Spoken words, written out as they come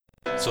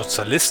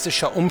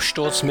Sozialistischer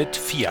Umsturz mit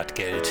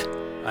Fiat-Geld.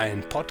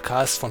 Ein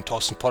Podcast von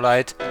Thorsten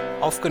Polleit,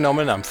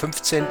 aufgenommen am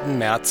 15.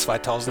 März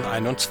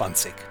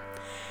 2021.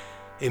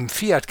 Im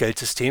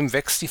Fiat-Geldsystem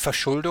wächst die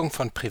Verschuldung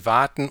von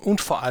Privaten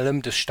und vor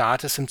allem des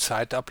Staates im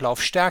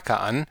Zeitablauf stärker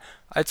an,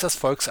 als das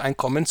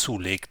Volkseinkommen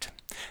zulegt.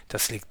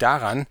 Das liegt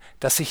daran,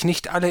 dass sich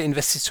nicht alle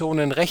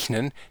Investitionen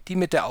rechnen, die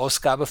mit der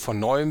Ausgabe von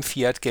neuem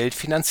Fiat-Geld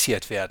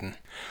finanziert werden.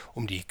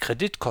 Um die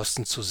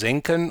Kreditkosten zu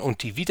senken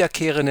und die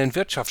wiederkehrenden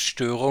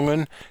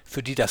Wirtschaftsstörungen,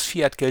 für die das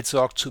Fiat-Geld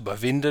sorgt, zu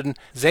überwinden,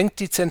 senkt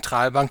die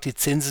Zentralbank die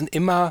Zinsen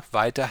immer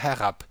weiter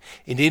herab,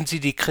 indem sie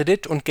die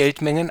Kredit- und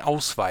Geldmengen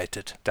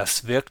ausweitet.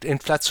 Das wirkt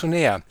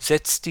inflationär,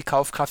 setzt die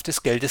Kaufkraft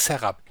des Geldes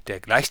herab. Der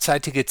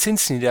gleichzeitige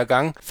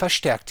Zinsniedergang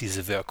verstärkt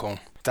diese Wirkung.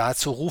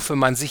 Dazu rufe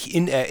man sich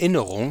in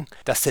Erinnerung,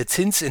 dass der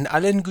Zins in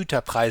allen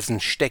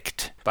Güterpreisen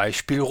steckt.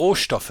 Beispiel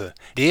Rohstoffe.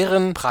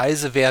 Deren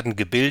Preise werden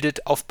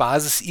gebildet auf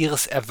Basis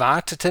ihres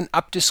erwarteten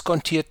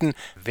abdiskontierten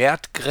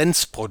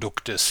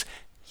Wertgrenzproduktes.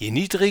 Je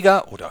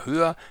niedriger oder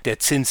höher der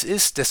Zins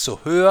ist,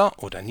 desto höher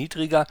oder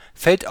niedriger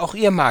fällt auch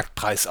ihr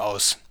Marktpreis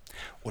aus.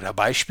 Oder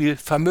Beispiel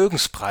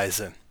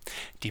Vermögenspreise.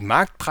 Die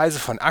Marktpreise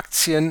von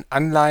Aktien,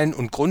 Anleihen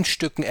und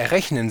Grundstücken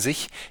errechnen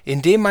sich,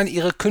 indem man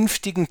ihre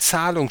künftigen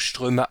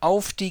Zahlungsströme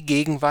auf die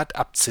Gegenwart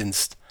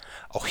abzinst.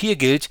 Auch hier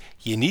gilt,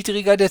 je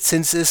niedriger der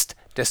Zins ist,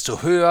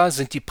 desto höher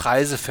sind die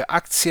Preise für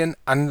Aktien,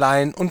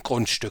 Anleihen und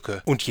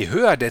Grundstücke. Und je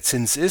höher der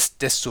Zins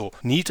ist, desto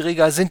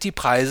niedriger sind die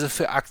Preise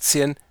für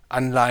Aktien,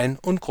 Anleihen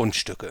und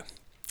Grundstücke.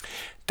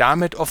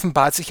 Damit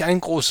offenbart sich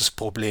ein großes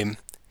Problem.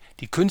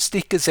 Die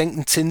künstlich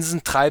gesenkten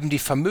Zinsen treiben die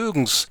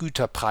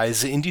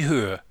Vermögensgüterpreise in die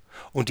Höhe.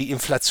 Und die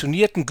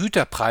inflationierten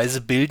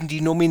Güterpreise bilden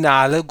die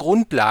nominale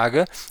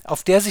Grundlage,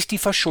 auf der sich die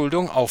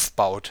Verschuldung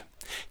aufbaut.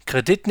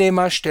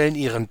 Kreditnehmer stellen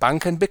ihren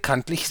Banken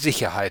bekanntlich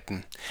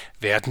Sicherheiten.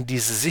 Werden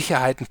diese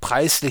Sicherheiten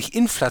preislich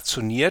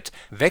inflationiert,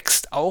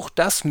 wächst auch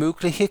das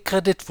mögliche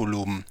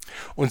Kreditvolumen.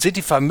 Und sind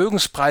die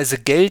Vermögenspreise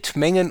geld-,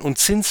 mengen- und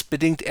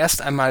zinsbedingt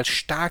erst einmal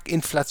stark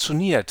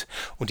inflationiert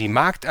und die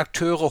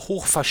Marktakteure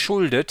hoch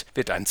verschuldet,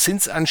 wird ein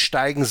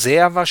Zinsansteigen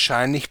sehr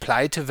wahrscheinlich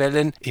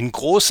Pleitewellen in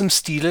großem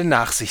Stile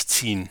nach sich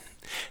ziehen.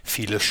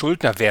 Viele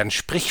Schuldner werden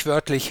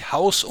sprichwörtlich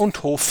Haus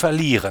und Hof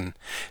verlieren.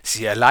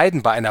 Sie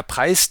erleiden bei einer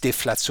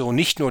Preisdeflation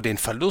nicht nur den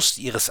Verlust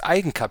ihres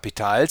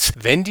Eigenkapitals,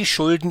 wenn die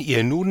Schulden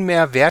ihr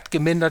nunmehr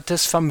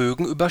wertgemindertes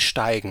Vermögen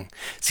übersteigen.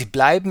 Sie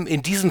bleiben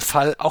in diesem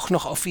Fall auch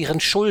noch auf ihren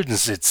Schulden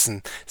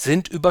sitzen,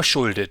 sind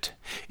überschuldet.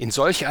 In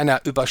solch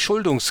einer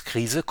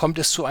Überschuldungskrise kommt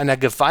es zu einer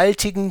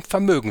gewaltigen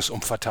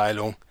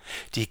Vermögensumverteilung.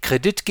 Die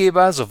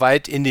Kreditgeber,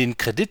 soweit in den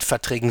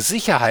Kreditverträgen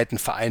Sicherheiten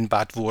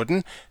vereinbart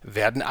wurden,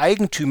 werden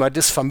Eigentümer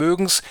des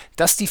Vermögens,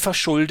 das die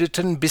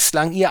Verschuldeten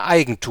bislang ihr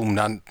Eigentum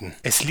nannten.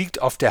 Es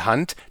liegt auf der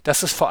Hand,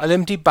 dass es vor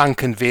allem die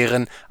Banken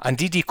wären, an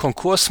die die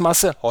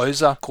Konkursmasse,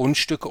 Häuser,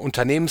 Grundstücke,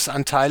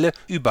 Unternehmensanteile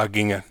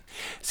überginge.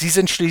 Sie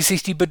sind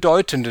schließlich die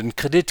bedeutenden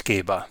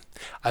Kreditgeber.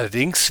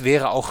 Allerdings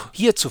wäre auch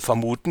hier zu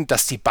vermuten,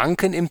 dass die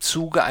Banken im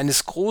Zuge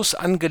eines groß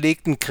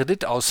angelegten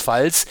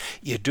Kreditausfalls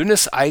ihr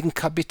dünnes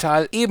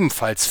Eigenkapital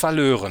ebenfalls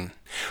verlören.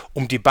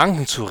 Um die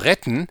Banken zu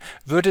retten,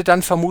 würde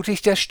dann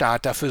vermutlich der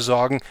Staat dafür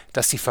sorgen,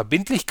 dass die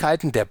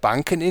Verbindlichkeiten der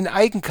Banken in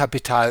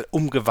Eigenkapital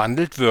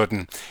umgewandelt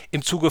würden,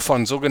 im Zuge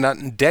von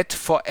sogenannten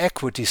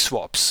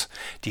Debt-for-Equity-Swaps.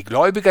 Die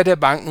Gläubiger der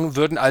Banken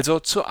würden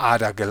also zur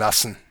Ader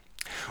gelassen.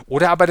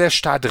 Oder aber der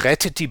Staat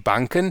rettet die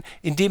Banken,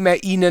 indem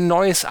er ihnen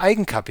neues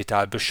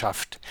Eigenkapital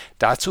beschafft.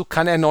 Dazu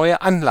kann er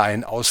neue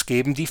Anleihen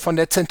ausgeben, die von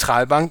der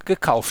Zentralbank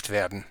gekauft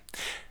werden.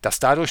 Das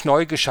dadurch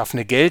neu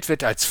geschaffene Geld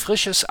wird als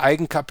frisches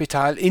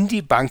Eigenkapital in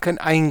die Banken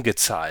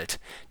eingezahlt.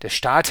 Der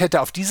Staat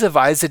hätte auf diese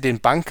Weise den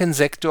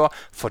Bankensektor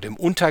vor dem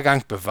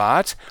Untergang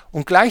bewahrt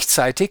und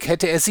gleichzeitig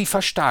hätte er sie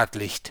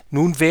verstaatlicht.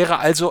 Nun wäre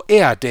also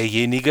er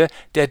derjenige,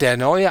 der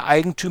neue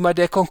Eigentümer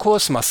der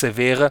Konkursmasse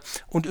wäre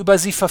und über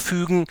sie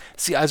verfügen,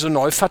 sie also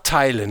neu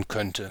verteilen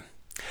könnte.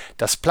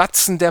 Das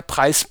Platzen der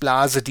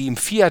Preisblase, die im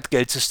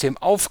Fiat-Geldsystem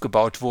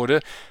aufgebaut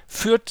wurde,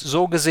 führt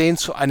so gesehen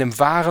zu einem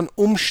wahren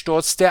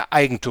Umsturz der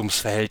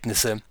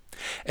Eigentumsverhältnisse.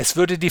 Es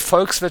würde die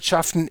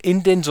Volkswirtschaften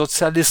in den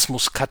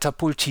Sozialismus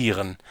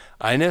katapultieren.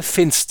 Eine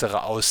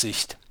finstere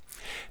Aussicht.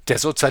 Der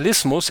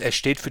Sozialismus, er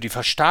steht für die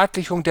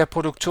Verstaatlichung der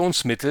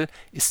Produktionsmittel,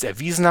 ist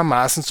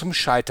erwiesenermaßen zum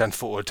Scheitern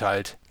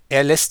verurteilt.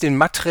 Er lässt den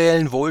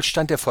materiellen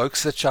Wohlstand der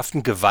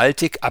Volkswirtschaften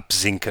gewaltig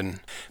absinken.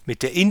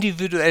 Mit der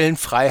individuellen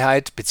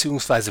Freiheit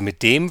bzw.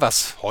 mit dem,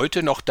 was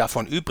heute noch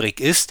davon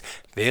übrig ist,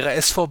 wäre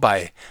es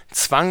vorbei.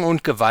 Zwang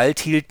und Gewalt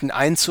hielten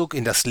Einzug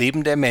in das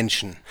Leben der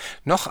Menschen.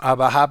 Noch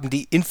aber haben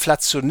die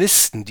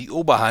Inflationisten die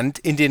Oberhand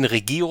in den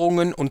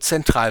Regierungen und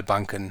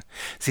Zentralbanken.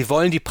 Sie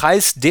wollen die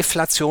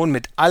Preisdeflation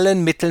mit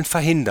allen Mitteln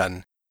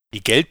verhindern.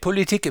 Die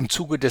Geldpolitik im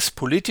Zuge des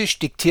politisch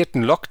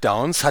diktierten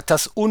Lockdowns hat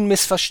das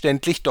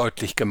unmissverständlich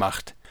deutlich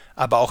gemacht.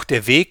 Aber auch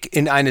der Weg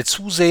in eine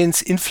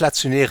zusehends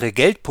inflationäre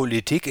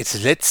Geldpolitik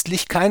ist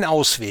letztlich kein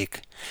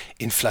Ausweg.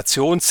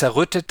 Inflation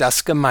zerrüttet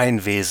das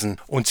Gemeinwesen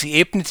und sie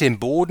ebnet den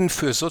Boden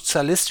für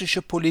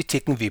sozialistische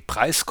Politiken wie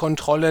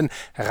Preiskontrollen,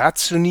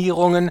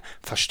 Rationierungen,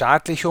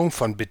 Verstaatlichung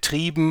von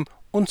Betrieben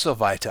und so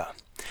weiter.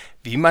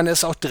 wie man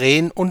es auch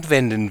drehen und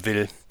wenden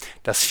will.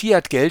 Das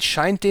Fiat-Geld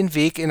scheint den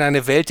Weg in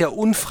eine Welt der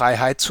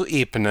Unfreiheit zu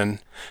ebnen.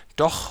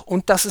 Doch,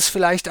 und das ist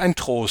vielleicht ein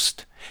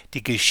Trost,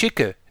 die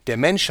Geschicke der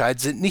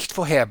Menschheit sind nicht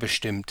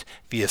vorherbestimmt,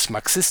 wie es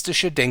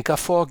marxistische Denker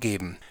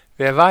vorgeben.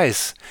 Wer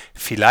weiß,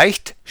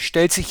 vielleicht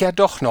stellt sich ja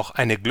doch noch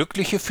eine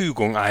glückliche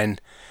Fügung ein.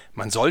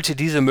 Man sollte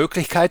diese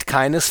Möglichkeit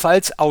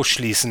keinesfalls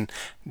ausschließen.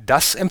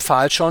 Das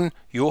empfahl schon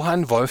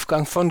Johann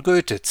Wolfgang von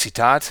Goethe,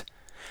 Zitat: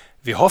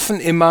 Wir hoffen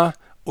immer,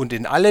 und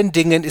in allen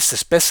Dingen ist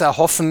es besser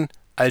hoffen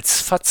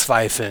als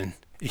verzweifeln.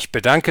 Ich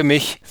bedanke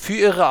mich für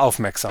Ihre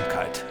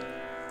Aufmerksamkeit.